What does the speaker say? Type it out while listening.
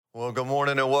Well, good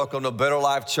morning and welcome to Better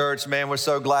Life Church. Man, we're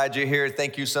so glad you're here.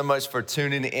 Thank you so much for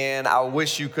tuning in. I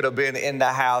wish you could have been in the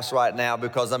house right now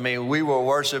because, we were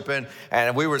worshiping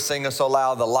and we were singing so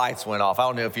loud the lights went off. I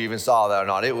don't know if you even saw that or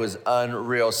not. It was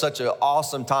unreal. Such an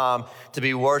awesome time to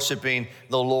be worshiping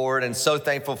the Lord, and so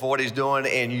thankful for what He's doing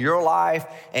in your life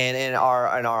and in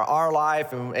our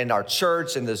life and in our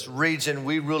church in this region.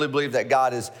 We really believe that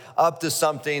God is up to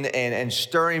something and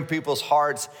stirring people's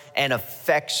hearts and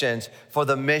affections for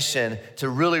the mission to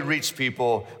really reach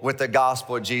people with the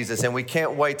gospel of Jesus. And we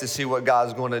can't wait to see what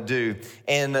God's going to do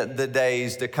in the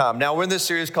days to come. Now, we're in this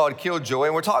series called Kill Joy,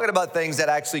 and we're talking about things that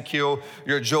actually kill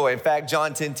your joy. In fact,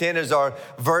 John 10:10 is our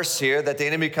verse here, that the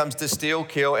enemy comes to steal,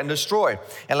 kill, and destroy.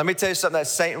 And let me tell you something that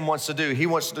Satan wants to do. He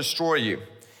wants to destroy you.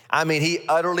 He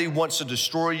utterly wants to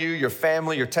destroy you, your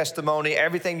family, your testimony,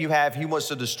 everything you have. He wants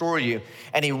to destroy you.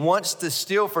 And he wants to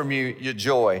steal from you your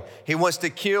joy. He wants to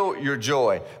kill your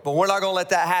joy. But we're not going to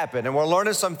let that happen. And we're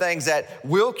learning some things that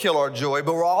will kill our joy,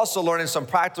 but we're also learning some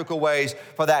practical ways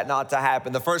for that not to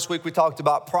happen. The first week we talked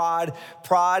about pride.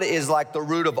 Pride is like the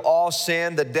root of all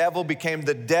sin. The devil became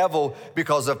the devil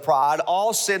because of pride.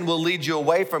 All sin will lead you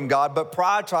away from God, but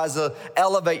pride tries to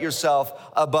elevate yourself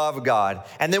above God.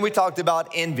 And then we talked about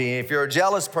envy. If you're a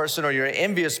jealous person or you're an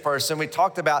envious person, we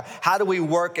talked about how do we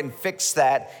work and fix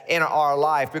that in our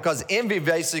life, because envy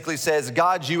basically says,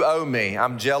 God, you owe me.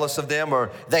 I'm jealous of them, or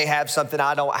they have something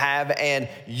I don't have, and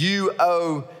you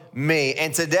owe me.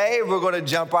 And today we're going to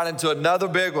jump right into another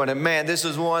big one. And man, this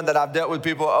is one that I've dealt with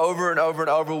people over and over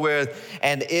and over with,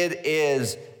 and it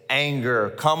is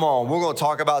anger. Come on, we're going to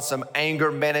talk about some anger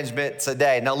management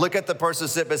today. Now look at the person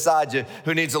sitting beside you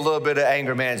who needs a little bit of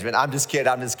anger management. I'm just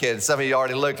kidding. Some of you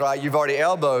already looked, right? You've already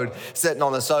elbowed sitting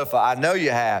on the sofa. I know you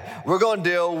have. We're going to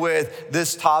deal with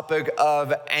this topic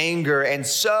of anger, and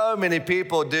so many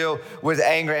people deal with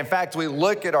anger. In fact, we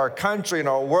look at our country and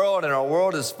our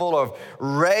world is full of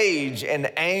rage and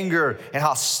anger and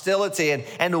hostility.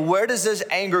 And where does this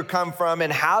anger come from?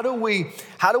 And how do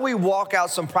we walk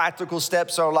out some practical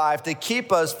steps in our life to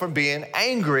keep us from being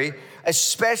angry,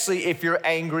 especially if you're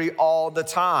angry all the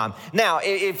time? Now,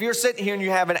 if you're sitting here and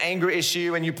you have an anger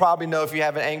issue, and you probably know if you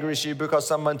have an anger issue because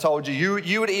someone told you,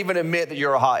 you would even admit that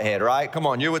you're a hothead, right? Come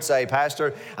on, you would say,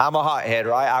 Pastor, I'm a hothead,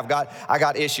 right? I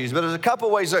got issues. But there's a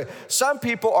couple ways. Some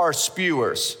people are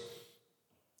spewers.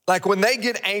 Like when they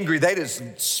get angry, they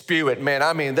just spew it,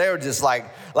 man. They're just like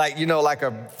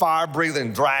a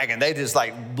fire-breathing dragon. They just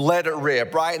let it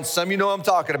rip, right? And some of you know what I'm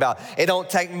talking about. It don't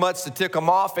take much to tick them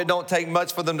off. It don't take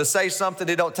much for them to say something.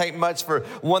 It don't take much for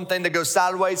one thing to go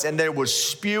sideways, and they will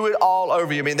spew it all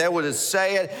over you. They will just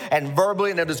say it and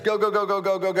verbally, and they'll just go.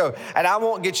 And I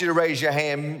won't get you to raise your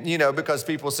hand, because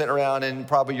people sitting around, and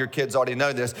probably your kids already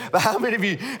know this. But how many of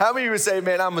you would say,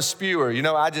 man, I'm a spewer?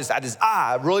 I just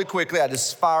really quickly, I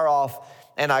just fire off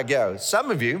and I go. Some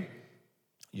of you're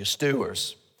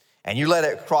stewers, and you let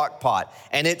it crock pot,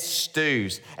 and it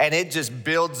stews, and it just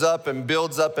builds up and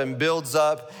builds up and builds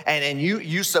up, and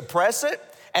you suppress it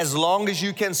as long as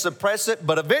you can suppress it,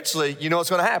 but eventually, you know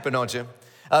what's going to happen, don't you?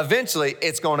 Eventually,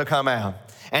 it's going to come out,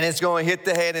 and it's going to hit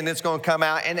the head, and it's going to come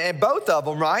out, and both of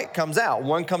them, right, comes out.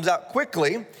 One comes out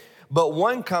quickly, but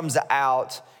one comes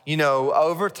out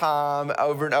over time,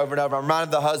 over and over and over. I'm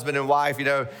reminded of the husband and wife,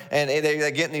 and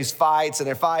they get in these fights, and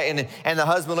they're fighting, and the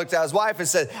husband looked at his wife and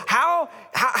said, how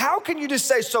can you just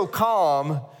stay so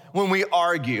calm when we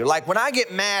argue? Like when I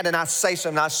get mad and I say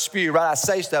something, I spew, right? I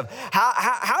say stuff.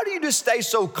 How do you just stay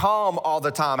so calm all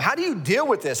the time? How do you deal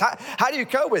with this? How do you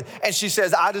cope with it? And she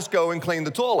says, I just go and clean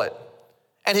the toilet.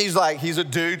 And he's a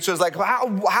dude, so it's like,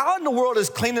 how in the world does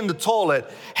cleaning the toilet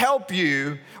help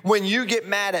you when you get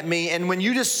mad at me and when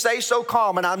you just stay so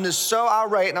calm and I'm just so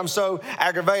irate and I'm so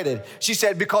aggravated? She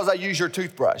said, because I use your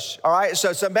toothbrush, all right?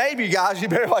 So maybe, guys, you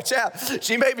better watch out.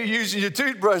 She may be using your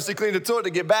toothbrush to clean the toilet to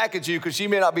get back at you because she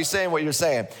may not be saying what you're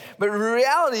saying. But the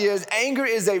reality is, anger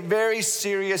is a very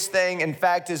serious thing. In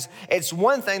fact, it's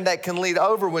one thing that can lead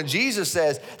over when Jesus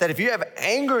says that if you have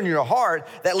anger in your heart,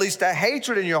 that leads to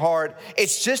hatred in your heart,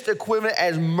 it's just equivalent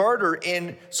as murder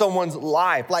in someone's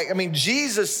life.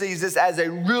 Jesus sees this as a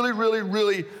really, really,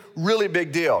 really, really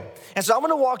big deal. And so I'm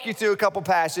going to walk you through a couple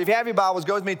passages. If you have your Bibles,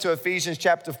 go with me to Ephesians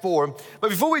chapter 4. But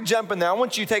before we jump in there, I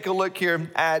want you to take a look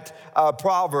here at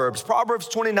Proverbs. Proverbs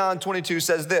 29:22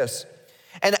 says this: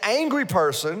 an angry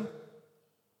person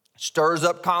stirs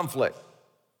up conflict,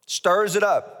 stirs it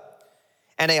up,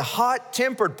 and a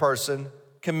hot-tempered person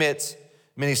commits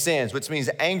many sins, which means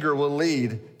anger will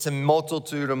lead to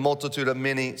multitude of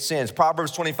many sins.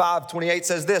 Proverbs 25:28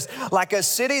 says this: like a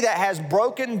city that has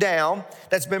broken down,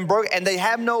 that's been broken, and they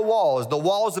have no walls. The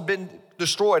walls have been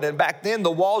destroyed. And back then,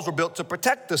 the walls were built to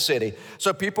protect the city.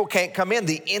 So people can't come in.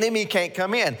 The enemy can't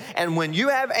come in. And when you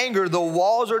have anger, the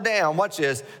walls are down. Watch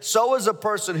this. So is a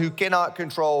person who cannot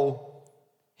control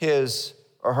his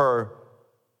or her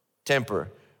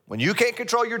temper. When you can't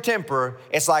control your temper,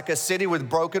 it's like a city with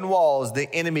broken walls.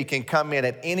 The enemy can come in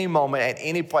at any moment, at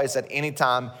any place, at any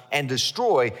time, and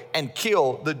destroy and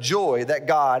kill the joy that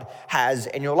God has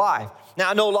in your life. Now,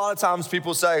 I know a lot of times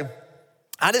people say,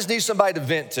 I just need somebody to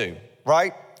vent to,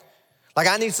 right? Like,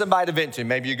 I need somebody to vent to.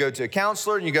 Maybe you go to a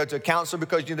counselor and you go to a counselor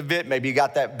because you need to vent. Maybe you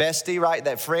got that bestie, right?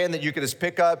 That friend that you can just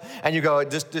pick up and you go,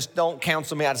 just don't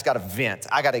counsel me. I just got to vent.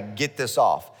 I got to get this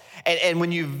off. And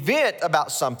when you vent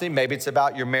about something, maybe it's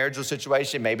about your marital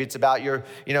situation, maybe it's about your,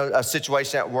 a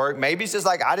situation at work. Maybe it's just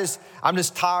like, I'm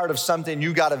just tired of something.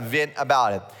 You got to vent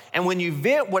about it. And when you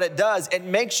vent, what it does, it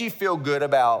makes you feel good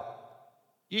about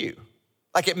you.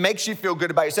 Like, it makes you feel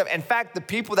good about yourself. In fact, the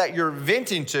people that you're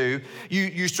venting to,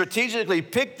 you strategically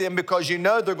pick them because you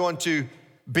know they're going to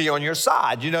be on your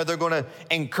side. You know they're going to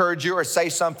encourage you or say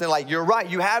something like, you're right,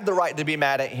 you have the right to be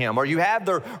mad at him, or you have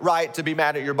the right to be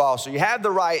mad at your boss, or you have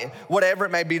the right, whatever it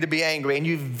may be, to be angry. And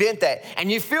you vent that.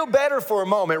 And you feel better for a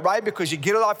moment, right? Because you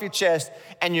get it off your chest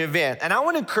and you vent. And I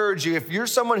want to encourage you, if you're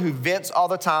someone who vents all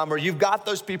the time, or you've got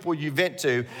those people you vent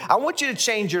to, I want you to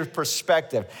change your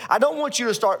perspective. I don't want you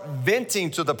to start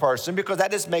venting to the person because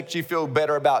that just makes you feel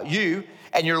better about you.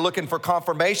 And you're looking for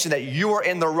confirmation that you are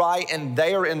in the right and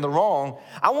they are in the wrong.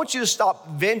 I want you to stop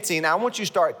venting. I want you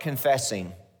to start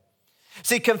confessing.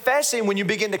 See, confessing, when you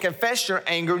begin to confess your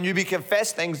anger, when you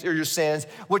confess things or your sins,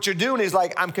 what you're doing is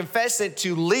like, I'm confessing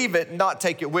to leave it, not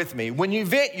take it with me. When you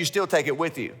vent, you still take it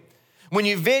with you. When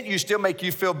you vent, you still make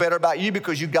you feel better about you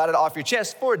because you got it off your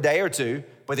chest for a day or two,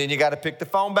 but then you got to pick the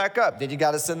phone back up. Then you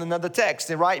got to send another text,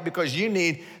 right? Because you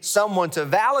need someone to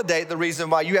validate the reason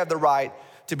why you have the right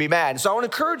to be mad. So I want to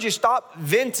encourage you, stop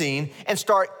venting and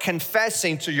start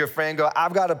confessing to your friend. Go,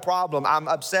 I've got a problem. I'm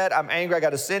upset. I'm angry. I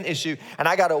got a sin issue, and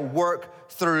I got to work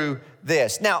through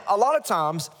this. Now, a lot of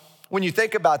times when you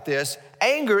think about this,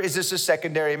 anger is just a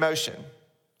secondary emotion.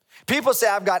 People say,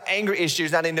 I've got anger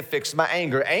issues. I need to fix my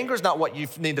anger. Anger is not what you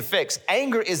need to fix.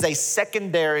 Anger is a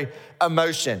secondary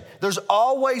emotion. There's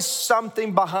always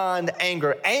something behind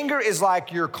anger. Anger is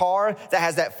like your car that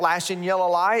has that flashing yellow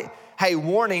light. Hey,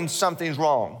 warning, something's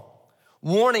wrong.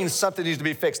 Warning, something needs to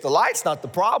be fixed. The light's not the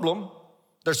problem.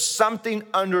 There's something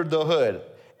under the hood.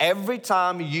 Every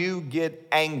time you get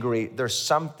angry, there's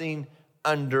something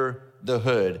under the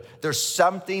hood. There's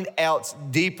something else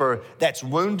deeper that's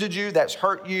wounded you, that's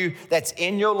hurt you, that's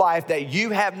in your life that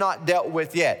you have not dealt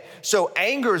with yet. So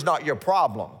anger is not your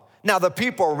problem. Now, the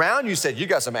people around you said, you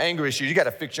got some anger issues, you got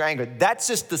to fix your anger. That's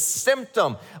just the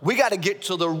symptom. We got to get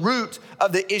to the root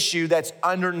of the issue that's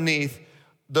underneath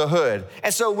the hood.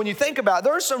 And so when you think about it,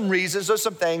 there are some reasons, there's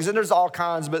some things, and there's all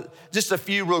kinds, but just a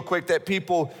few real quick that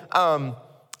people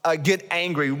get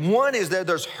angry. One is that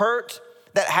there's hurt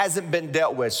that hasn't been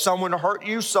dealt with. Someone hurt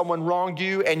you, someone wronged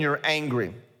you, and you're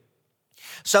angry.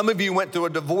 Some of you went through a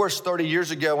divorce 30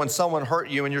 years ago when someone hurt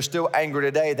you and you're still angry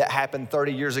today. That happened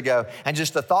 30 years ago. And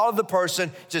just the thought of the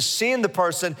person, just seeing the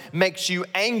person makes you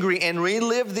angry and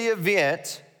relive the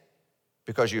event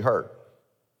because you hurt.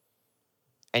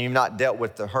 And you've not dealt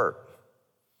with the hurt.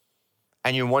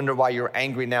 And you wonder why you're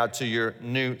angry now to your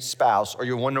new spouse, or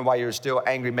you wonder why you're still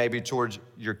angry maybe towards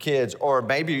your kids, or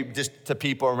maybe just to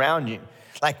people around you.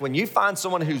 Like when you find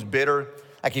someone who's bitter,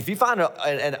 like if you find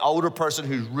an older person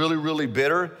who's really, really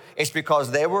bitter, it's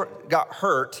because they got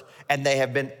hurt and they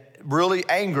have been really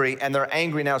angry, and their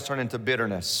angry now is turned into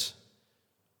bitterness.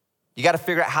 You got to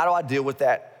figure out, how do I deal with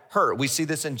that hurt? We see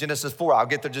this in Genesis 4. I'll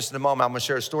get there just in a moment. I'm going to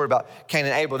share a story about Cain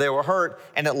and Abel. They were hurt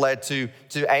and it led to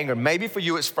anger. Maybe for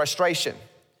you it's frustration.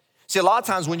 See, a lot of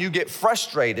times when you get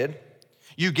frustrated,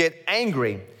 you get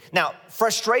angry. Now,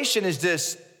 frustration is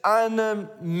just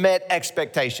unmet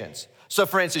expectations. So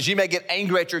for instance, you may get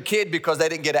angry at your kid because they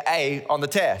didn't get an A on the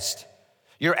test.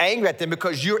 You're angry at them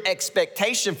because your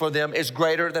expectation for them is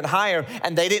greater than higher,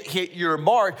 and they didn't hit your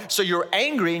mark. So you're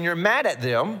angry and you're mad at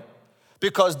them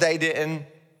because they didn't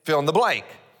fill in the blank.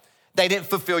 They didn't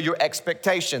fulfill your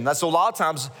expectation. That's a lot of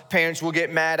times parents will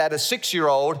get mad at a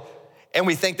 6-year-old and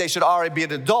we think they should already be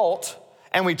an adult,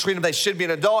 and we treat them, they should be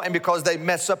an adult, and because they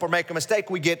mess up or make a mistake,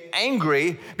 we get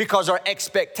angry because our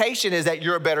expectation is that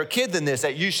you're a better kid than this,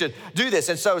 that you should do this.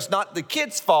 And so it's not the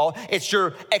kid's fault, it's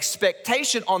your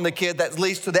expectation on the kid that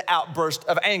leads to the outburst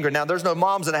of anger. Now, there's no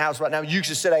moms in the house right now. You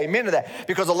should say amen to that,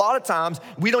 because a lot of times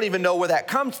we don't even know where that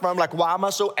comes from. Like, why am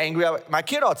I so angry at my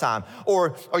kid all the time?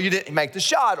 Or you didn't make the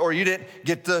shot, or you didn't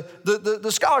get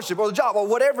the scholarship or the job, or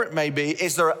whatever it may be.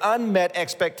 Is there unmet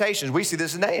expectations? We see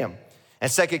this in Nahum.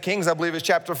 And 2 Kings, I believe it's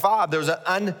chapter 5, there was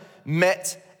an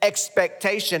unmet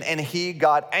expectation and he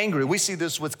got angry. We see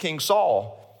this with King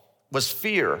Saul, was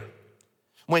fear.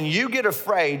 When you get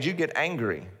afraid, you get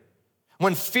angry.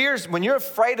 When you're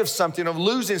afraid of something, of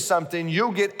losing something,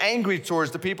 you'll get angry towards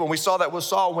the people. And we saw that with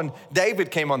Saul when David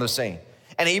came on the scene.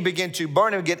 And he began to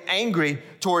burn and get angry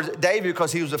towards David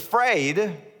because he was afraid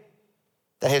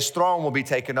that his throne will be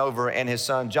taken over and his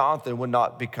son Jonathan would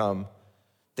not become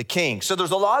the king. So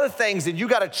there's a lot of things that you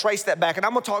got to trace that back. And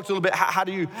I'm going to talk to you a little bit, how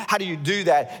do you do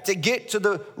that to get to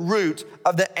the root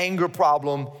of the anger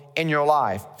problem in your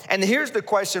life? And here's the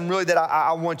question really that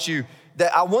I want you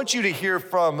to hear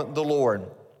from the Lord.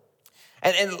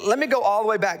 And let me go all the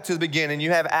way back to the beginning.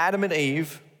 You have Adam and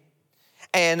Eve,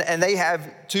 and they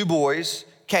have two boys,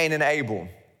 Cain and Abel.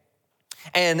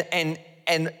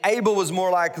 And Abel was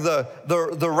more like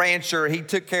the rancher. He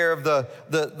took care of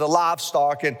the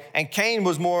livestock, and Cain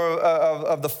was more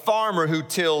of the farmer who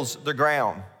tills the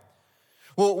ground.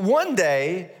 Well, one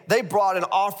day, they brought an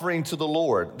offering to the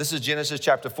Lord. This is Genesis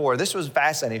chapter 4. This was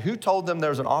fascinating. Who told them there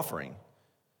was an offering?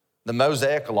 The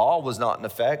Mosaic law was not in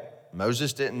effect.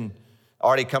 Moses didn't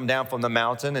already come down from the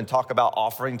mountain and talk about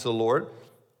offering to the Lord.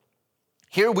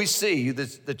 Here we see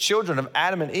the children of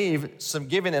Adam and Eve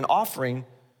giving an offering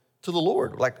to the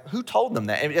Lord. Like, who told them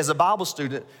that? And as a Bible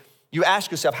student, you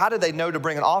ask yourself, how did they know to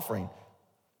bring an offering?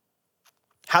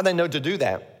 How did they know to do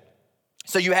that?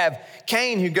 So you have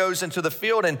Cain who goes into the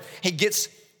field and he gets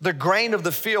the grain of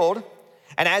the field.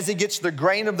 And as he gets the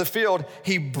grain of the field,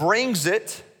 he brings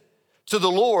it to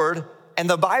the Lord. And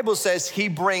the Bible says he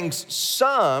brings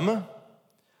some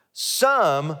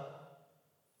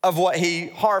of what he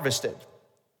harvested.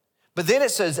 But then it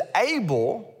says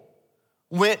Abel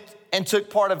went and took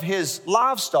part of his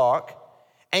livestock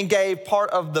and gave part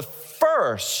of the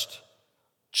first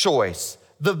choice,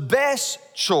 the best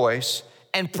choice,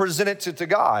 and presented it to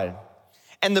God.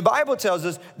 And the Bible tells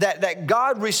us that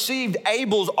God received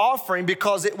Abel's offering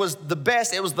because it was the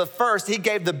best, it was the first. He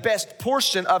gave the best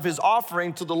portion of his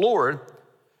offering to the Lord,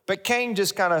 but Cain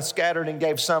just kind of scattered and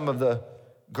gave some of the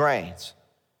grains.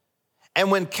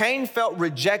 And when Cain felt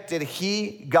rejected, he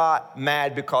got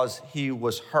mad because he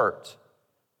was hurt.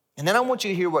 And then I want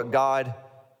you to hear what God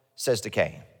says to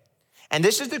Cain. And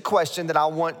this is the question that I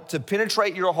want to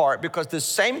penetrate your heart, because the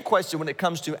same question when it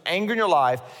comes to anger in your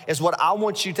life is what I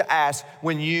want you to ask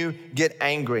when you get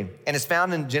angry. And it's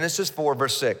found in Genesis 4,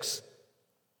 verse 6.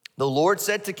 The Lord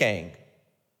said to Cain,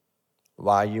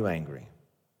 "Why are you angry?" Do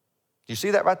you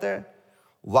see that right there?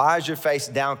 Why is your face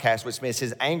downcast? Which means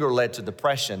his anger led to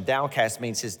depression. Downcast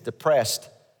means he's depressed.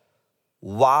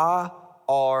 Why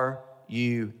are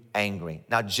you angry?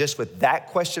 Now, just with that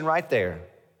question right there,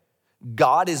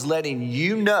 God is letting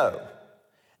you know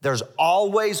there's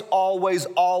always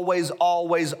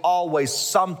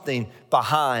something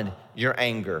behind your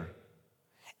anger.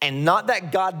 And not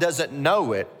that God doesn't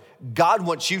know it, God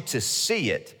wants you to see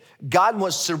it. God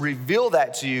wants to reveal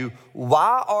that to you.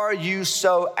 Why are you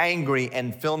so angry?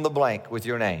 And fill in the blank with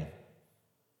your name.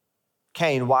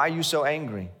 Cain, why are you so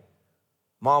angry?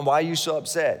 Mom, why are you so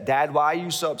upset? Dad, why are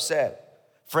you so upset?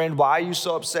 Friend, why are you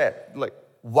so upset? Like,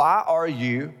 why are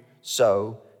you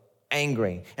so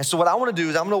angry? And so what I want to do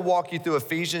is I'm going to walk you through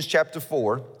Ephesians chapter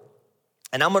 4,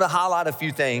 and I'm going to highlight a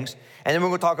few things, and then we're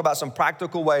going to talk about some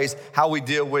practical ways how we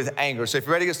deal with anger. So if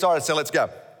you're ready to get started, so let's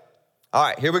go. All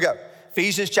right, here we go.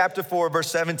 Ephesians chapter 4,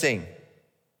 verse 17.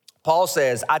 Paul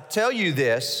says, "I tell you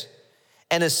this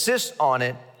and insist on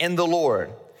it in the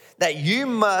Lord, that you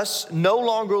must no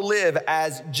longer live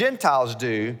as Gentiles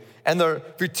do and the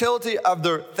futility of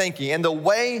their thinking and the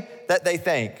way that they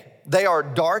think. They are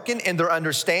darkened in their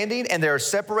understanding, and they are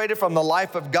separated from the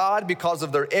life of God because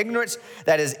of their ignorance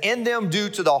that is in them due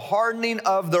to the hardening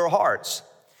of their hearts.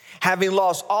 Having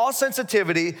lost all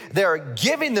sensitivity, they are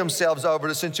giving themselves over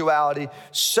to sensuality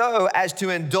so as to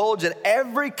indulge in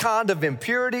every kind of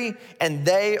impurity, and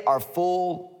they are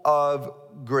full of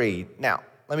greed." Now,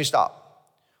 let me stop.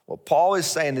 What Paul is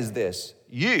saying is this: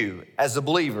 you, as a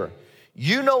believer,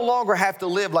 you no longer have to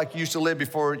live like you used to live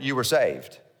before you were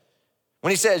saved. When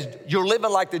he says you're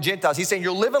living like the Gentiles, he's saying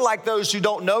you're living like those who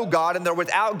don't know God and they're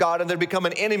without God and they're become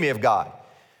an enemy of God.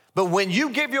 But when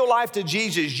you give your life to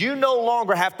Jesus, you no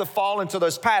longer have to fall into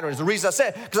those patterns. The reason I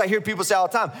said, because I hear people say all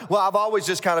the time, well, I've always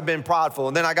just kind of been prideful,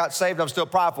 and then I got saved, I'm still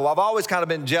prideful. I've always kind of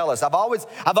been jealous. I've always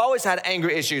had anger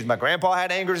issues. My grandpa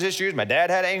had anger issues, my dad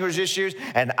had anger issues,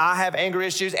 and I have anger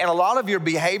issues. And a lot of your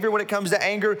behavior when it comes to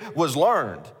anger was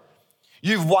learned.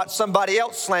 You've watched somebody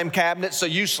else slam cabinets, so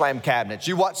you slam cabinets.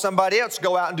 You watch somebody else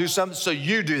go out and do something, so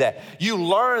you do that. You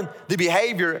learn the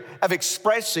behavior of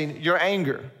expressing your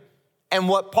anger. And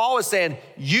what Paul is saying,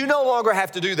 you no longer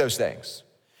have to do those things.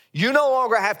 You no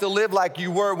longer have to live like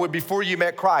you were before you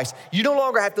met Christ. You no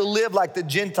longer have to live like the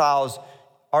Gentiles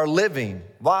are living.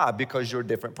 Why? Because you're a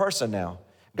different person now.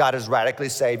 God has radically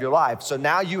saved your life. So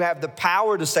now you have the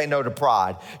power to say no to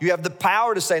pride. You have the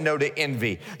power to say no to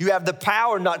envy. You have the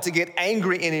power not to get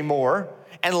angry anymore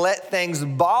and let things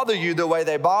bother you the way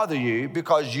they bother you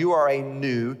because you are a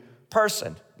new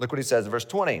person. Look what he says in verse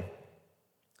 20.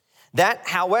 That,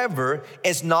 however,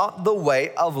 is not the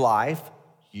way of life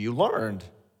you learned.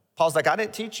 Paul's like, I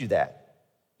didn't teach you that.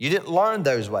 You didn't learn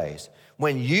those ways.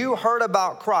 When you heard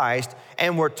about Christ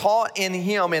and were taught in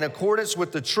him in accordance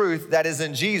with the truth that is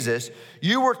in Jesus,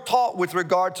 you were taught with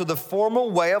regard to the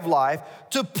formal way of life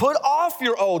to put off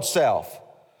your old self.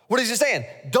 What is he saying?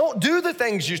 Don't do the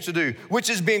things you used to do, which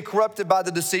is being corrupted by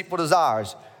the deceitful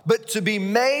desires, but to be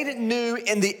made new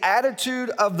in the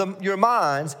attitude of your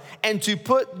minds and to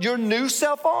put your new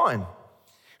self on.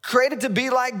 Created to be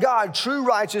like God, true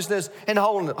righteousness and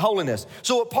holiness.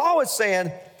 So what Paul is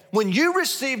saying, when you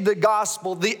received the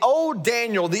gospel, the old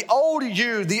Daniel, the old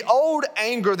you, the old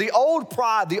anger, the old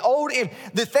pride,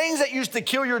 the things that used to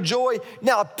kill your joy,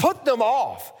 now put them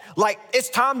off. Like it's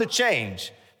time to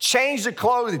change. Change the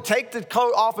clothing, take the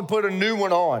coat off and put a new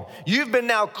one on. You've been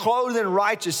now clothed in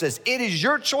righteousness. It is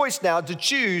your choice now to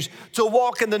choose to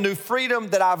walk in the new freedom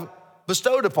that I've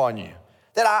bestowed upon you,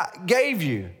 that I gave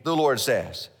you, the Lord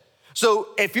says. So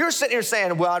if you're sitting here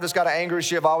saying, well, I just got an anger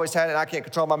issue, I've always had it, and I can't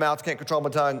control my mouth, can't control my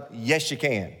tongue, yes, you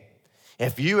can.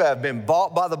 If you have been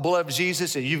bought by the blood of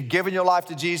Jesus and you've given your life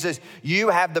to Jesus, you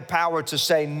have the power to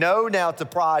say no now to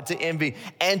pride, to envy,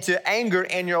 and to anger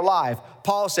in your life.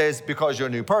 Paul says, because you're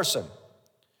a new person,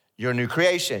 you're a new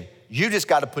creation. You just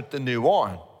got to put the new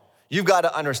on. You've got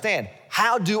to understand,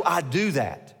 how do I do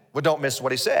that? Well, don't miss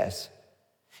what he says.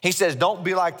 He says, don't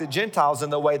be like the Gentiles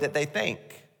in the way that they think.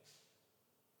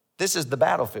 This is the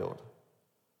battlefield.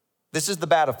 This is the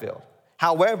battlefield.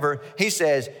 However, he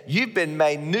says, you've been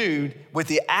made new with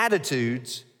the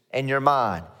attitudes in your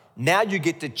mind. Now you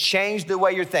get to change the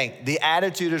way you think. The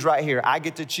attitude is right here. I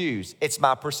get to choose. It's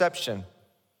my perception.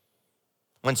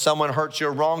 When someone hurts you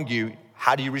or wrongs you,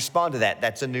 how do you respond to that?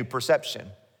 That's a new perception.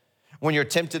 When you're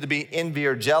tempted to be envy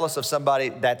or jealous of somebody,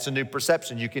 that's a new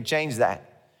perception. You can change that.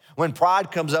 When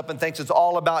pride comes up and thinks it's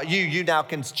all about you, you now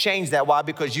can change that. Why?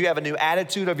 Because you have a new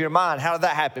attitude of your mind. How did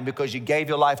that happen? Because you gave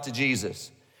your life to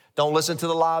Jesus. Don't listen to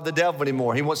the lie of the devil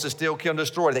anymore. He wants to steal, kill, and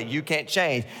destroy, that you can't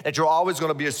change, that you're always going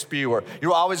to be a spewer.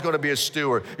 You're always going to be a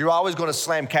stewer. You're always going to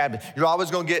slam cabinets. You're always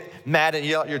going to get mad and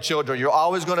yell at your children. You're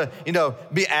always going to,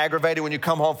 be aggravated when you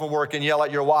come home from work and yell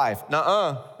at your wife.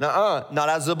 Not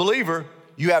as a believer.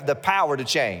 You have the power to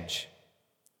change.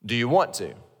 Do you want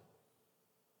to?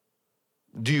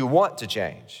 Do you want to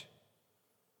change?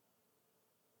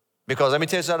 Because let me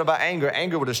tell you something about anger.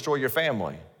 Anger will destroy your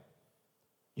family.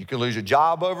 You can lose your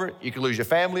job over it. You can lose your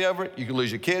family over it. You can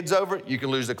lose your kids over it. You can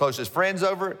lose the closest friends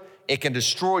over it. It can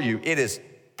destroy you. It is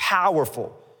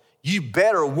powerful. You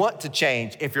better want to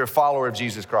change if you're a follower of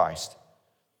Jesus Christ.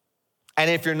 And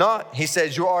if you're not, he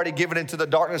says you're already given into the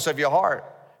darkness of your heart.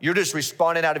 You're just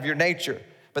responding out of your nature.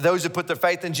 But those who put their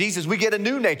faith in Jesus, we get a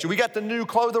new nature. We got the new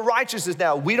clothes of righteousness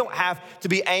now. We don't have to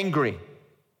be angry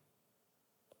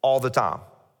all the time.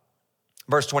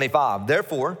 Verse 25,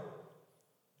 therefore,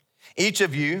 each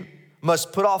of you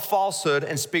must put off falsehood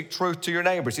and speak truth to your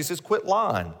neighbors. He says, quit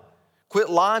lying. Quit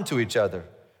lying to each other.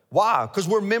 Why? Because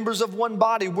we're members of one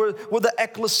body. We're the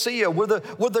ecclesia. We're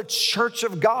the church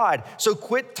of God. So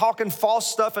quit talking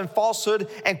false stuff and falsehood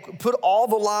and put all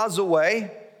the lies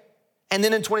away. And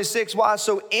then in 26, why?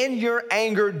 So in your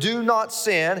anger, do not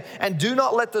sin, and do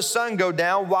not let the sun go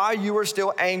down while you are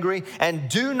still angry, and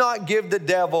do not give the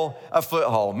devil a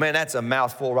foothold. Man, that's a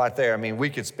mouthful right there. I mean, we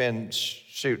could spend,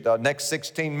 the next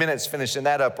 16 minutes finishing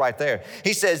that up right there.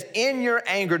 He says, in your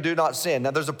anger, do not sin.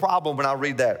 Now, there's a problem when I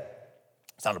read that.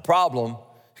 It's not a problem.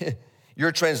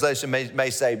 Your translation may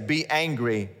say, be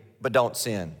angry, but don't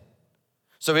sin.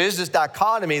 So it is this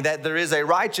dichotomy that there is a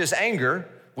righteous anger.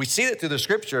 We see that through the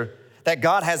scripture, that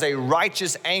God has a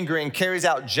righteous anger and carries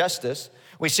out justice.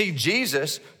 We see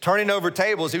Jesus turning over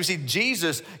tables. We see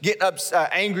Jesus getting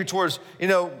angry towards,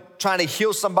 trying to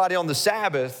heal somebody on the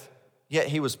Sabbath, yet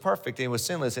he was perfect and he was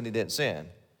sinless and he didn't sin.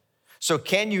 So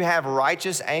can you have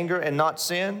righteous anger and not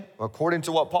sin? Well, according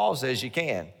to what Paul says, you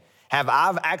can. Have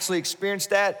I actually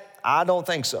experienced that? I don't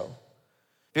think so.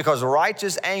 Because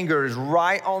righteous anger is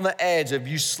right on the edge of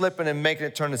you slipping and making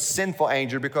it turn to sinful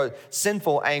anger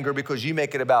because you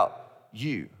make it about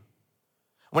you.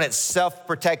 When it's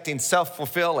self-protecting,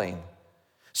 self-fulfilling.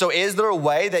 So is there a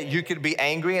way that you could be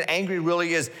angry? And angry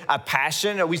really is a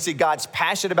passion. Or we see God's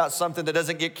passionate about something that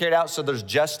doesn't get carried out, so there's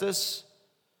justice.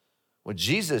 Well,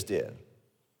 Jesus did.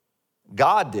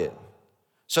 God did.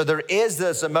 So there is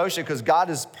this emotion because God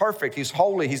is perfect. He's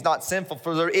holy. He's not sinful.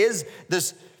 For there is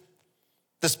this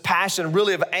passion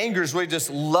really of anger is really just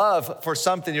love for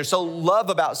something. You're so love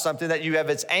about something that you have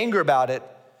its anger about it.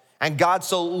 And God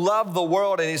so loved the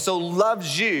world and he so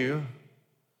loves you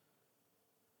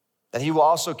that he will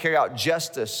also carry out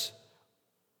justice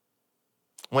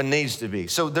when needs to be.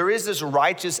 So there is this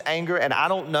righteous anger, and I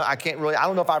don't know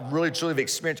if I've really truly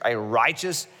experienced a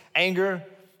righteous anger,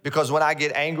 because when I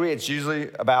get angry, it's usually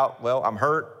about, well, I'm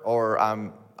hurt or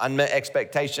I'm unmet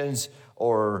expectations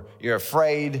or you're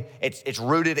afraid. It's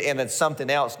rooted in something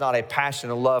else, not a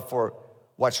passion and love for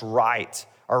what's right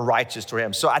or righteous to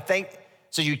him. So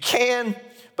you can,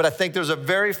 but I think there's a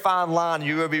very fine line.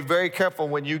 You gotta be very careful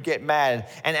when you get mad.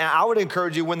 And I would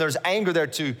encourage you when there's anger there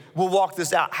we'll walk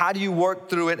this out. How do you work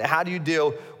through it? How do you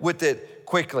deal with it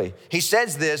quickly? He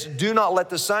says this, do not let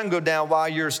the sun go down while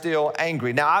you're still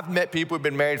angry. Now, I've met people who've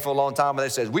been married for a long time and they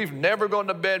say, we've never gone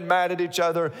to bed mad at each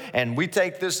other. And we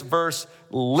take this verse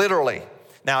literally.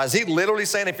 Now, is he literally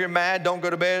saying if you're mad, don't go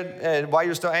to bed while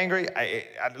you're still angry?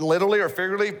 Literally or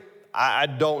figuratively? I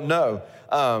don't know.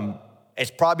 It's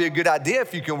probably a good idea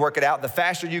if you can work it out. The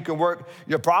faster you can work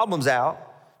your problems out,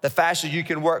 the faster you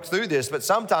can work through this. But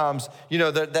sometimes,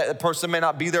 the person may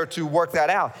not be there to work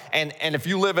that out. And if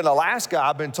you live in Alaska,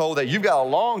 I've been told that you've got a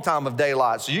long time of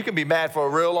daylight. So you can be mad for a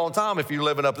real long time if you're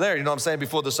living up there, you know what I'm saying,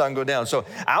 before the sun goes down. So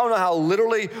I don't know how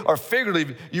literally or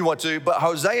figuratively you want to, but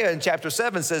Hosea in chapter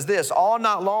 7 says this, all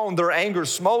night long their anger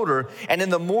smolder, and in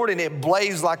the morning it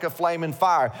blazed like a flaming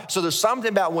fire. So there's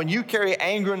something about when you carry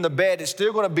anger in the bed, it's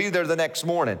still gonna be there the next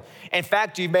morning. In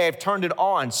fact, you may have turned it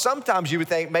on. Sometimes you would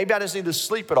think, maybe I just need to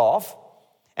sleep it off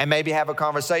and maybe have a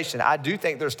conversation. I do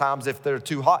think there's times if they're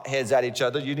two hotheads at each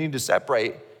other, you need to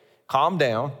separate, calm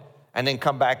down, and then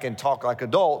come back and talk like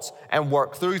adults and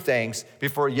work through things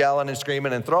before yelling and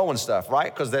screaming and throwing stuff,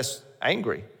 right? Because that's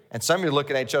angry. And some of you are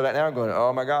looking at each other right now and going,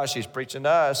 oh my gosh, he's preaching to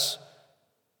us.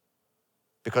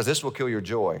 Because this will kill your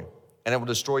joy and it will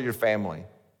destroy your family.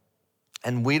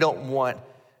 And we don't want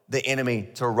the enemy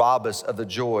to rob us of the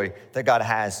joy that God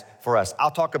has for us.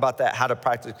 I'll talk about that, how to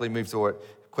practically move through it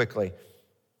quickly.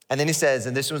 And then he says,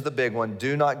 and this was the big one,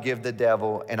 do not give the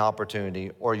devil an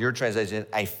opportunity, or your translation,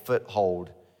 a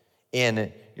foothold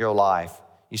in your life.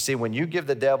 You see, when you give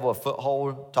the devil a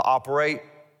foothold to operate,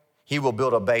 he will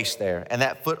build a base there. And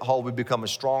that foothold will become a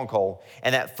stronghold.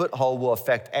 And that foothold will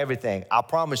affect everything. I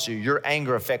promise you, your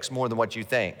anger affects more than what you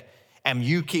think. And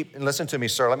listen to me,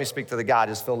 sir, let me speak to the guy. I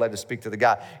just feel led to speak to the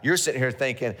guy. You're sitting here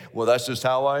thinking, well, that's just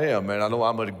how I am, man. I know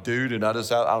I'm a dude and I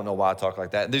don't know why I talk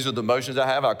like that. And these are the emotions I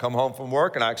have. I come home from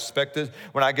work and I expect it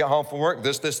when I get home from work,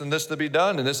 this, and this to be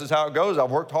done. And this is how it goes.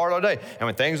 I've worked hard all day. And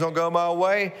when things don't go my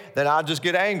way, then I just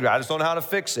get angry. I just don't know how to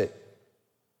fix it.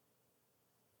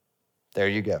 There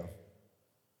you go.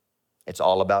 It's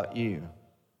all about you.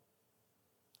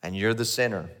 And you're the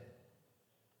center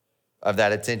of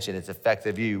that attention. It's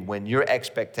effective you. When your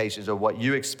expectations are what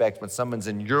you expect, when someone's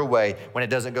in your way, when it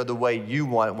doesn't go the way you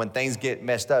want, when things get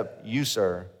messed up, you,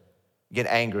 sir, get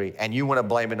angry and you want to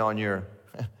blame it on your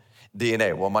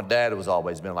DNA. Well, my dad has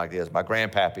always been like this. My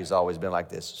grandpappy's always been like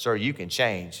this. Sir, you can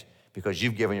change because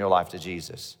you've given your life to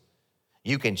Jesus.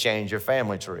 You can change your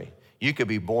family tree. You could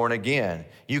be born again.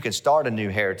 You can start a new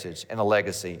heritage and a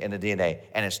legacy and a DNA,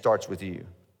 and it starts with you.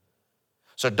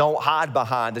 So don't hide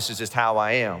behind, this is just how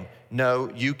I am.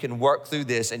 No, you can work through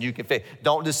this and you can fix.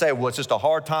 Don't just say, well, it's just a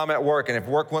hard time at work, and if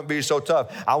work wouldn't be so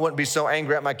tough, I wouldn't be so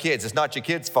angry at my kids. It's not your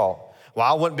kids' fault.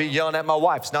 Well, I wouldn't be yelling at my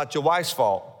wife. It's not your wife's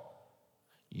fault.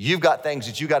 You've got things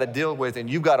that you got to deal with and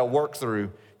you've got to work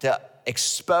through to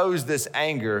expose this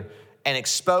anger and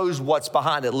expose what's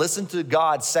behind it. Listen to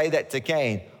God say that to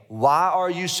Cain. Why are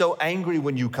you so angry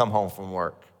when you come home from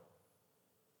work?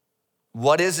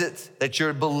 What is it that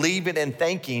you're believing and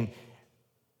thinking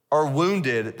or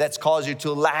wounded that's caused you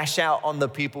to lash out on the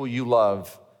people you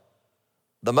love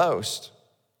the most?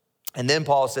 And then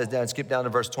Paul says, skip down to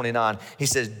verse 29. He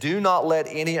says, do not let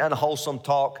any unwholesome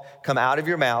talk come out of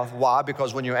your mouth. Why?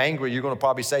 Because when you're angry, you're going to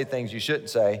probably say things you shouldn't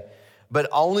say, but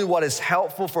only what is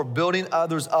helpful for building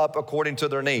others up according to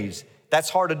their needs. That's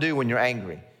hard to do when you're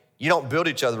angry. You don't build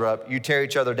each other up, you tear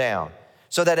each other down,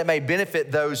 so that it may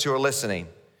benefit those who are listening.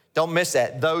 Don't miss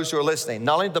that, those who are listening.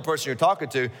 Not only the person you're talking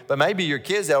to, but maybe your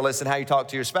kids that'll listen how you talk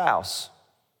to your spouse.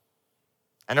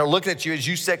 And they're looking at you as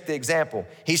you set the example.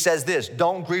 He says this,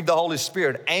 don't grieve the Holy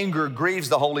Spirit. Anger grieves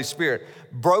the Holy Spirit.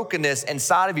 Brokenness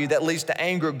inside of you that leads to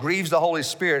anger grieves the Holy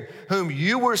Spirit, whom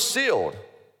you were sealed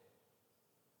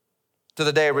to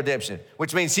the day of redemption,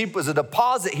 which means he was a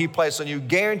deposit he placed on you,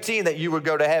 guaranteeing that you would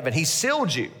go to heaven. He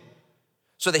sealed you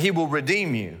so that he will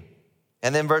redeem you.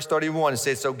 And then verse 31, it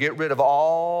says, so get rid of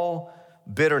all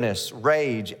bitterness,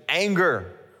 rage,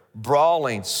 anger,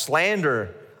 brawling,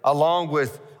 slander, along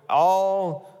with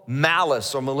all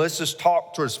malice or malicious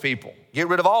talk towards people. Get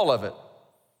rid of all of it.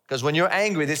 Because when you're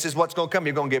angry, this is what's going to come.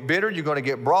 You're going to get bitter. You're going to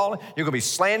get brawling. You're going to be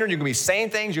slandering. You're going to be saying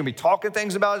things. You're going to be talking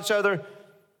things about each other.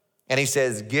 And he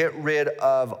says, get rid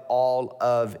of all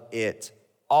of it.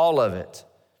 All of it.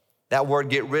 That word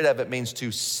get rid of it means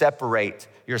to separate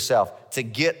yourself, to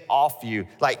get off you,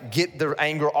 like get the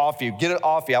anger off you, get it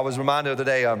off you. I was reminded of the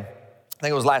day, I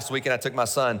think it was last weekend, I took my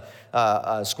son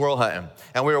squirrel hunting,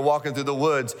 and we were walking through the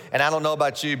woods, and I don't know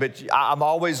about you, but I'm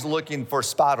always looking for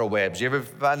spider webs. You ever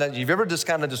find that? You've ever just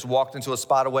kind of just walked into a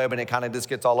spider web and it kind of just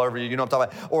gets all over you? You know what I'm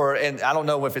talking about? And I don't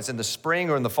know if it's in the spring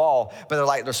or in the fall, but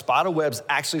their spider webs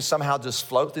actually somehow just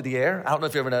float through the air. I don't know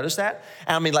if you ever noticed that.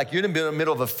 And I mean, like you're in the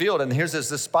middle of a field, and here's this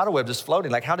spider web just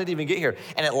floating. Like, how did it even get here?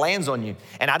 And it lands on you.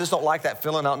 And I just don't like that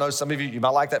feeling. I don't know, some of you might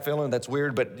like that feeling. That's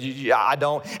weird, but I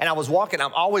don't. And I was walking.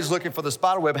 I'm always looking for the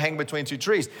spider web hanging between two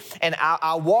trees. And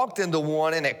I walked into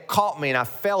one, and it caught me, and I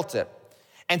felt it.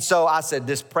 And so I said,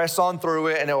 just press on through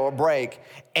it, and it will break.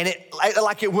 And it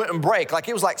wouldn't break. Like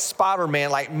it was like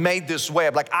Spider-Man, like made this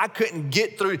web. Like I couldn't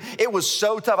get through. It was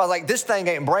so tough. I was like, this thing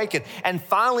ain't breaking. And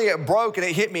finally it broke, and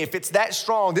it hit me. If it's that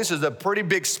strong, this is a pretty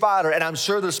big spider, and I'm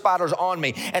sure there's spiders on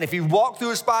me. And if you walk through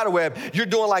a spider web, you're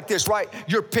doing like this, right?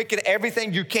 You're picking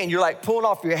everything you can. You're like pulling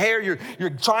off your hair. You're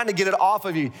trying to get it off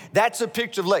of you. That's a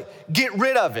picture of like, get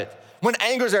rid of it. When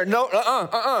anger's there, no,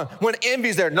 When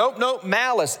envy's there, nope.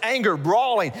 Malice, anger,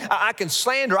 brawling. I can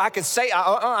slander. I can say,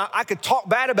 I can talk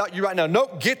bad about you right now.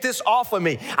 Nope, get this off of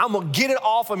me. I'm going to get it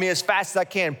off of me as fast as I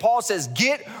can. Paul says,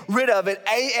 get rid of it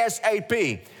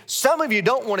ASAP. Some of you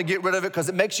don't want to get rid of it because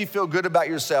it makes you feel good about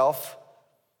yourself,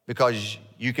 because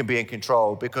you can be in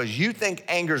control, because you think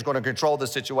anger is going to control the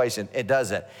situation. It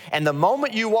doesn't. And the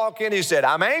moment you walk in, you said,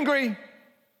 I'm angry.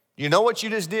 You know what you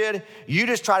just did? You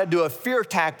just try to do a fear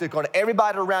tactic on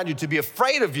everybody around you to be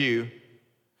afraid of you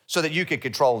so that you can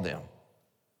control them.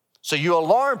 So you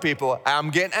alarm people.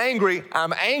 I'm getting angry.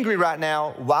 I'm angry right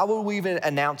now. Why would we even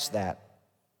announce that?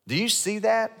 Do you see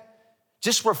that?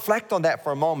 Just reflect on that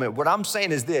for a moment. What I'm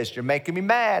saying is this: you're making me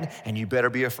mad, and you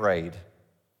better be afraid.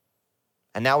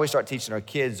 And now we start teaching our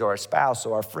kids or our spouse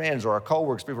or our friends or our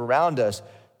coworkers, people around us,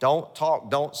 don't talk,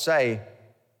 don't say,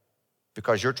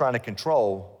 because you're trying to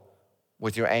control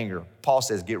with your anger. Paul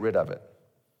says, get rid of it.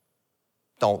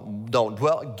 Don't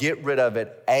dwell, get rid of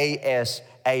it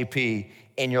ASAP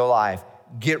in your life.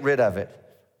 Get rid of it,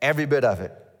 every bit of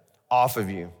it, off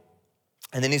of you.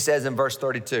 And then he says in verse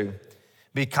 32,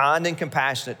 be kind and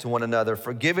compassionate to one another,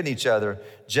 forgiving each other,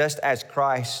 just as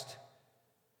Christ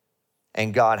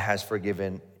and God has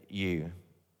forgiven you.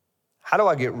 How do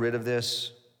I get rid of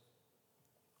this?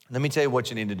 Let me tell you what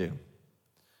you need to do.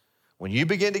 When you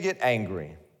begin to get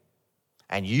angry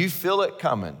and you feel it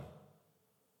coming,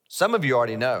 some of you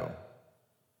already know.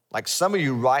 Like some of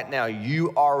you right now,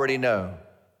 you already know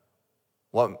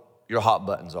what your hot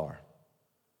buttons are.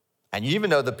 And you even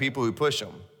know the people who push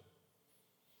them.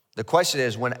 The question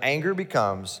is, when anger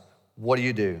becomes, what do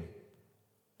you do?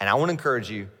 And I want to encourage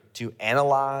you to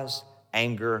analyze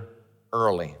anger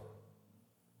early.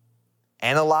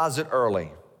 Analyze it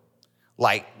early.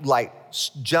 Like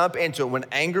jump into it. When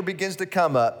anger begins to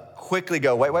come up, quickly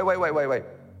go, wait.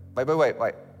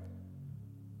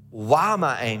 Why am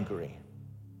I angry?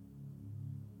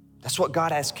 That's what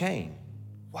God asked Cain.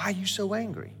 Why are you so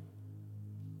angry?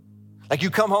 Like you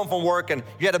come home from work and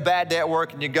you had a bad day at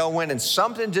work, and you go in and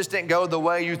something just didn't go the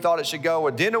way you thought it should go,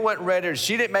 or dinner wasn't ready, or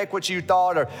she didn't make what you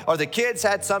thought, or the kids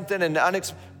had something and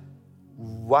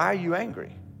why are you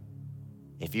angry?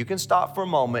 If you can stop for a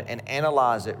moment and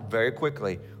analyze it very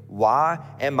quickly, why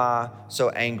am I so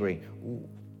angry?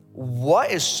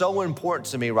 What is so important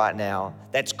to me right now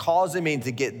that's causing me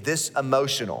to get this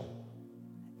emotional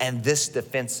and this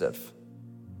defensive?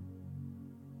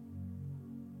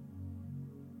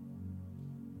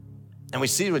 And we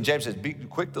see what James says, be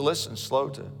quick to listen, slow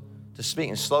to speak,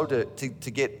 and slow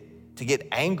to get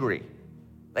angry.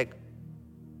 Like,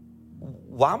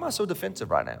 why am I so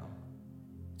defensive right now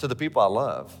to the people I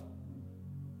love?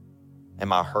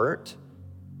 Am I hurt?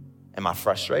 Am I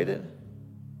frustrated?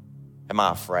 Am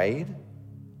I afraid?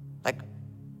 Like,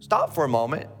 stop for a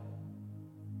moment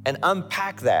and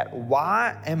unpack that.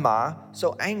 Why am I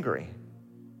so angry?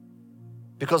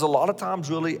 Because a lot of times,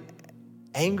 really,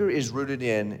 anger is rooted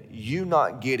in you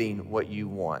not getting what you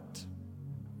want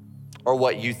or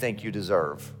what you think you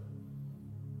deserve.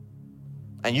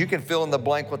 And you can fill in the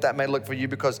blank what that may look for you,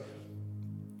 because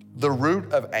The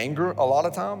root of anger a lot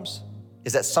of times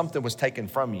is that something was taken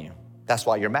from you. That's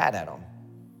why you're mad at them.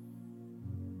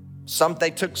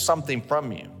 They took something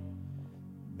from you.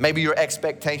 Maybe your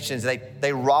expectations,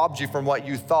 they robbed you from what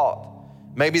you thought.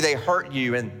 Maybe they hurt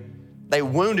you and they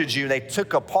wounded you. They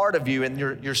took a part of you and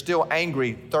you're still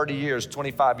angry 30 years,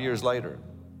 25 years later.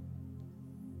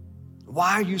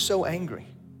 Why are you so angry?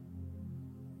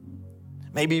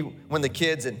 Maybe when the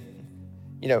kids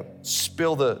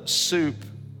spill the soup,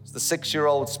 the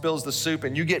 6-year-old spills the soup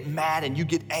and you get mad and you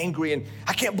get angry and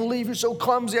I can't believe you're so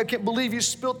clumsy. I can't believe you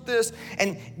spilt this.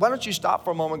 And why don't you stop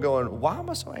for a moment going, why am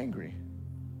I so angry?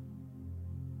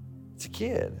 It's a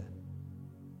kid.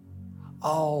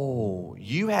 Oh,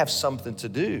 you have something to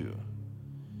do.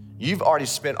 You've already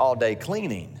spent all day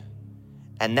cleaning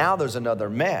and now there's another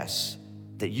mess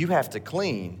that you have to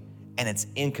clean and it's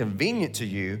inconvenient to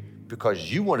you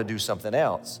because you want to do something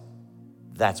else.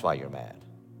 That's why you're mad.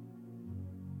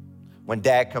 When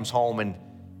dad comes home and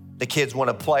the kids want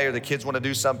to play or the kids want to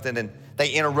do something and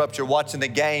they interrupt you're watching the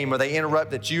game or they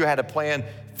interrupt that you had a planned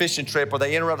fishing trip or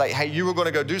they interrupt like, hey, you were going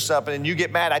to go do something and you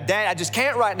get mad. Dad, I just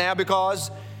can't right now because,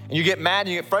 and you get mad and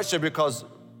you get frustrated because,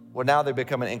 well, now they're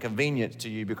becoming inconvenient to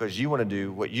you because you want to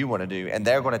do what you want to do and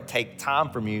they're going to take time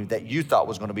from you that you thought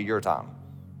was going to be your time.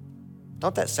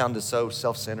 Don't that sound so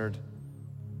self-centered?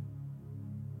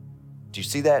 Do you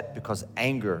see that? Because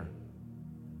anger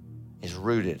is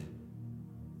rooted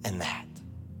in that.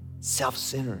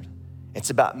 Self-centered.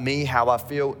 It's about me, how I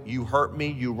feel. You hurt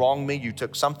me, you wronged me, you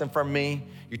took something from me,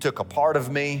 you took a part of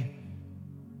me.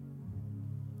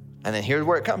 And then here's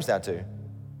where it comes down to.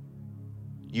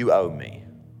 You owe me.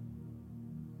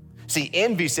 See,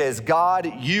 envy says,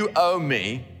 God, you owe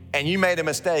me, and you made a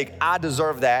mistake. I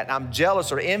deserve that. And I'm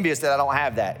jealous or envious that I don't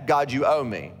have that. God, you owe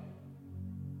me.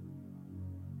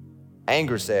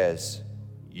 Anger says,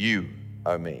 you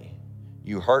owe me.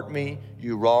 You hurt me,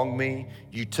 you wronged me,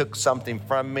 you took something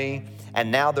from me,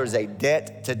 and now there's a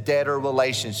debt-to-debtor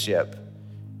relationship.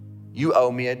 You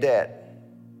owe me a debt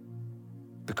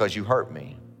because you hurt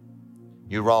me,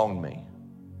 you wronged me,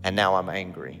 and now I'm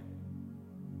angry.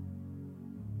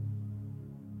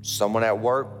 Someone at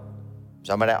work,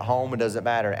 someone at home, it doesn't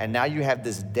matter. And now you have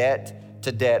this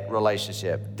debt-to-debt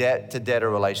relationship, debt-to-debtor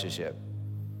relationship.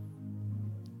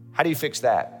 How do you fix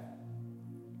that?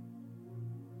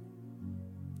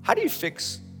 How do you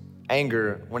fix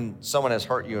anger when someone has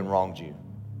hurt you and wronged you?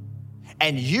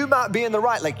 And you might be in the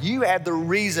right, like you have the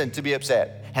reason to be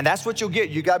upset. And that's what you'll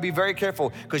get. You gotta be very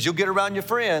careful because you'll get around your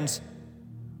friends.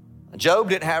 Job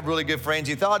didn't have really good friends.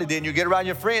 He thought he did. And you get around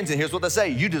your friends and here's what they say.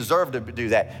 You deserve to do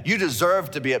that. You deserve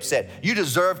to be upset. You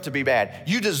deserve to be mad.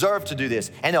 You deserve to do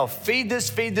this. And they'll feed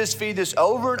this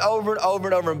over and over and over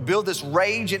and over and build this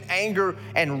rage and anger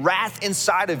and wrath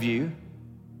inside of you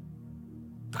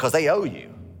because they owe you.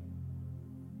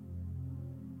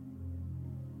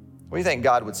 What do you think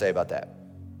God would say about that?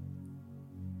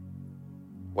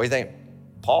 What do you think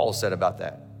Paul said about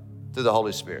that through the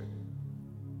Holy Spirit?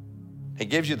 He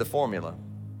gives you the formula.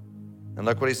 And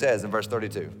look what he says in verse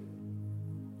 32.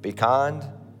 Be kind,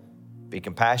 be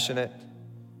compassionate,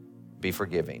 be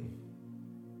forgiving.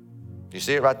 Do you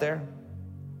see it right there?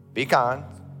 Be kind.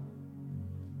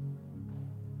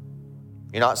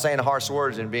 You're not saying harsh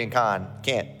words and being kind.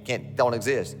 Don't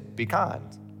exist. Be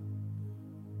kind.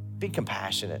 Be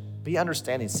compassionate. Be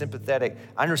understanding, sympathetic.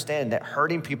 Understand that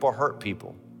hurting people hurt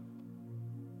people.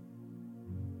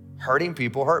 Hurting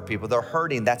people hurt people. They're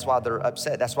hurting. That's why they're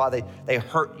upset. That's why they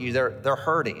hurt you. They're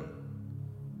hurting.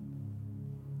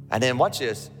 And then watch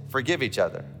this. Forgive each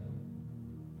other.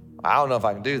 I don't know if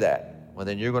I can do that. Well,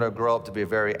 then you're going to grow up to be a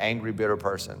very angry, bitter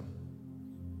person.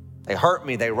 They hurt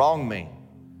me. They wronged me.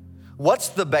 What's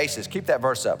the basis? Keep that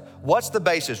verse up. What's the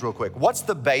basis real quick? What's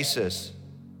the basis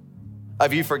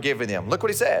of you forgiving them? Look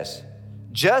what he says.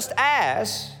 Just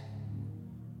as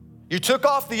you took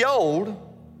off the old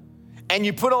and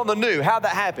you put on the new. How'd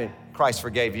that happen? Christ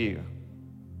forgave you.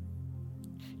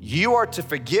 You are to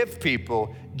forgive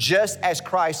people just as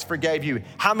Christ forgave you.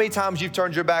 How many times you've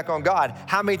turned your back on God?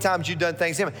 How many times you've done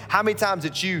things to him? How many times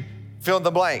that you fill in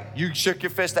the blank? You shook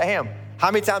your fist at him.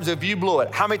 How many times have you blew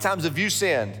it? How many times have you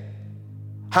sinned?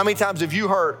 How many times have you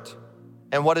hurt?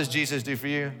 And what does Jesus do for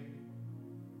you?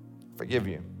 Forgive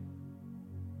you.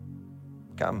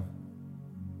 Come.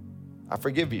 I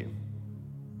forgive you.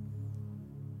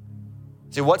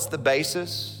 See, what's the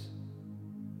basis?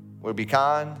 We'll be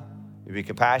kind, we'll be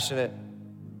compassionate,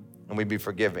 and we'll be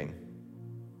forgiving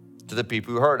to the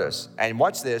people who hurt us. And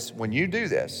watch this, when you do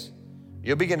this,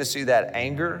 you'll begin to see that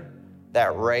anger,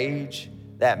 that rage,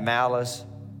 that malice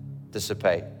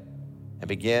dissipate and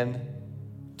begin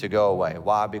to go away.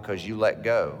 Why? Because you let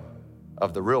go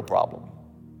of the real problem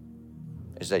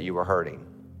is that you were hurting.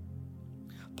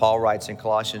 Paul writes in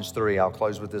Colossians 3, I'll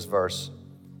close with this verse,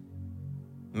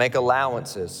 make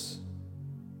allowances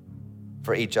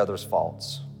for each other's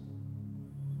faults.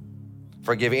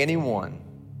 Forgive anyone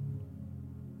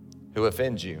who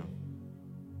offends you.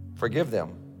 Forgive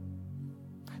them.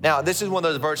 Now, this is one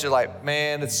of those verses like,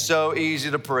 man, it's so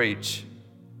easy to preach,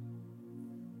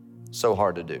 so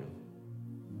hard to do.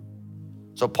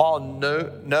 So Paul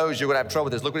knows you're going to have trouble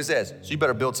with this. Look what he says. So you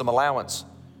better build some allowance.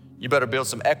 You better build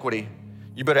some equity.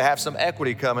 You better have some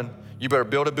equity coming. You better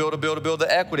build the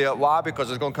equity up. Why? Because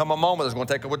there's going to come a moment there's going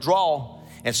to take a withdrawal,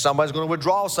 and somebody's going to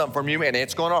withdraw something from you, and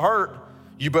it's going to hurt.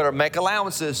 You better make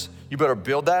allowances. You better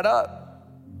build that up.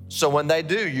 So when they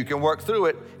do, you can work through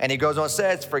it. And he goes on and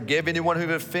says, forgive anyone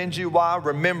who offends you. Why?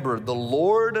 Remember, the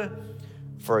Lord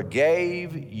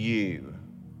forgave you.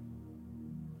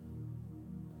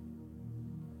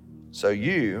 So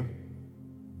you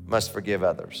must forgive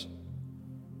others.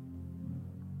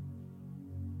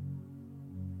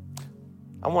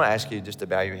 I want to ask you just to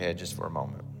bow your head just for a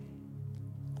moment.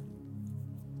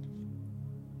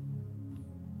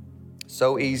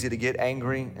 So easy to get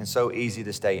angry and so easy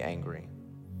to stay angry.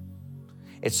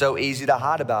 It's so easy to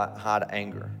hide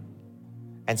anger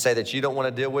and say that you don't want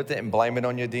to deal with it and blame it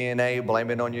on your DNA,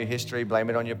 blame it on your history, blame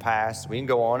it on your past. We can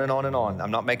go on and on and on.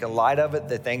 I'm not making light of it.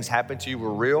 That things happened to you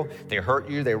were real. They hurt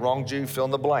you. They wronged you. Fill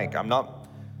in the blank. I'm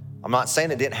not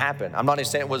saying it didn't happen. I'm not even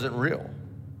saying it wasn't real.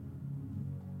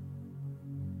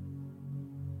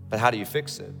 But how do you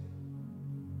fix it?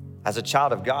 As a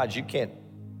child of God, you can't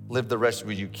live the rest of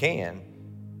you. You can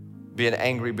be an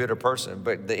angry, bitter person,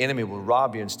 but the enemy will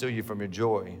rob you and steal you from your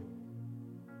joy.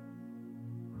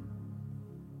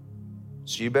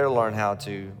 So you better learn how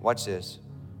to, watch this,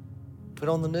 put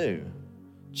on the new,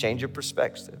 change your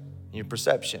perspective, your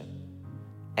perception.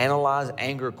 Analyze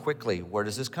anger quickly. Where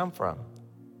does this come from?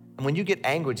 And when you get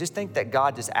angry, just think that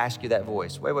God just asked you that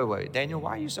voice. Wait, Daniel,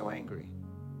 why are you so angry?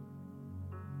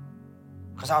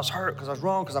 Because I was hurt, because I was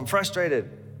wrong, because I'm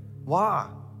frustrated. Why?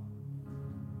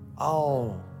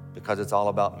 Oh, because it's all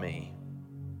about me.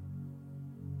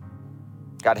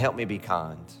 God, help me be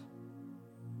kind.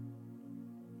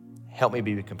 Help me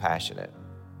be compassionate.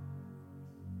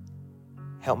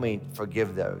 Help me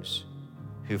forgive those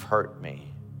who've hurt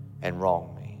me and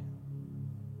wronged me.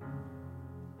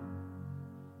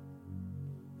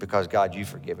 Because God, you've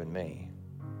forgiven me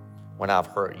when I've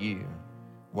hurt you,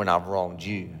 when I've wronged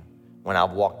you, when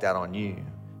I've walked out on you,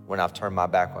 when I've turned my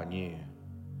back on you,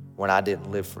 when I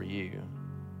didn't live for you,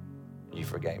 you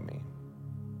forgave me.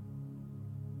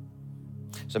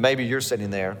 So maybe you're sitting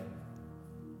there,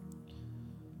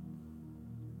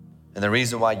 and the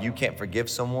reason why you can't forgive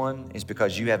someone is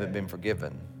because you haven't been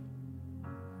forgiven.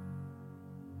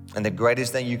 And the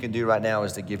greatest thing you can do right now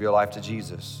is to give your life to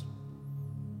Jesus,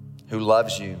 who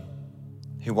loves you,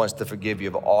 who wants to forgive you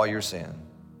of all your sin.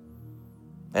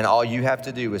 And all you have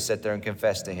to do is sit there and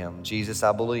confess to him, Jesus,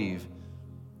 I believe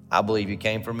you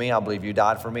came for me. I believe you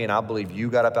died for me. And I believe you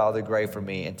got up out of the grave for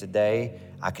me. And today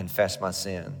I confess my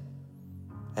sin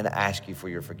and ask you for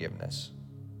your forgiveness.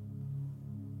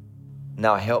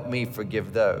 Now help me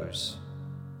forgive those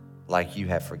like you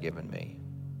have forgiven me.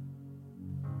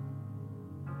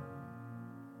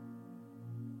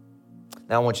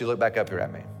 Now I want you to look back up here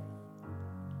at me.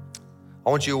 I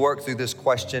want you to work through this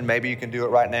question. Maybe you can do it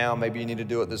right now. Maybe you need to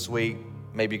do it this week.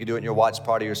 Maybe you can do it in your watch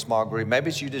party or small group. Maybe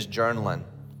it's you just journaling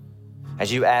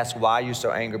as you ask why you're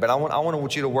so angry. But I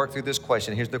want you to work through this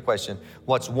question. Here's the question.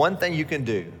 What's one thing you can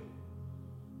do,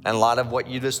 and a lot of what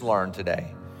you just learned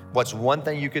today, what's one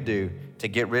thing you could do to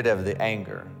get rid of the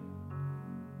anger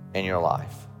in your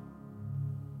life?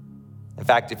 In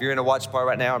fact, if you're in a watch party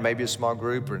right now or maybe a small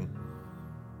group,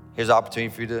 here's an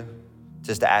opportunity for you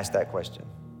to ask that question.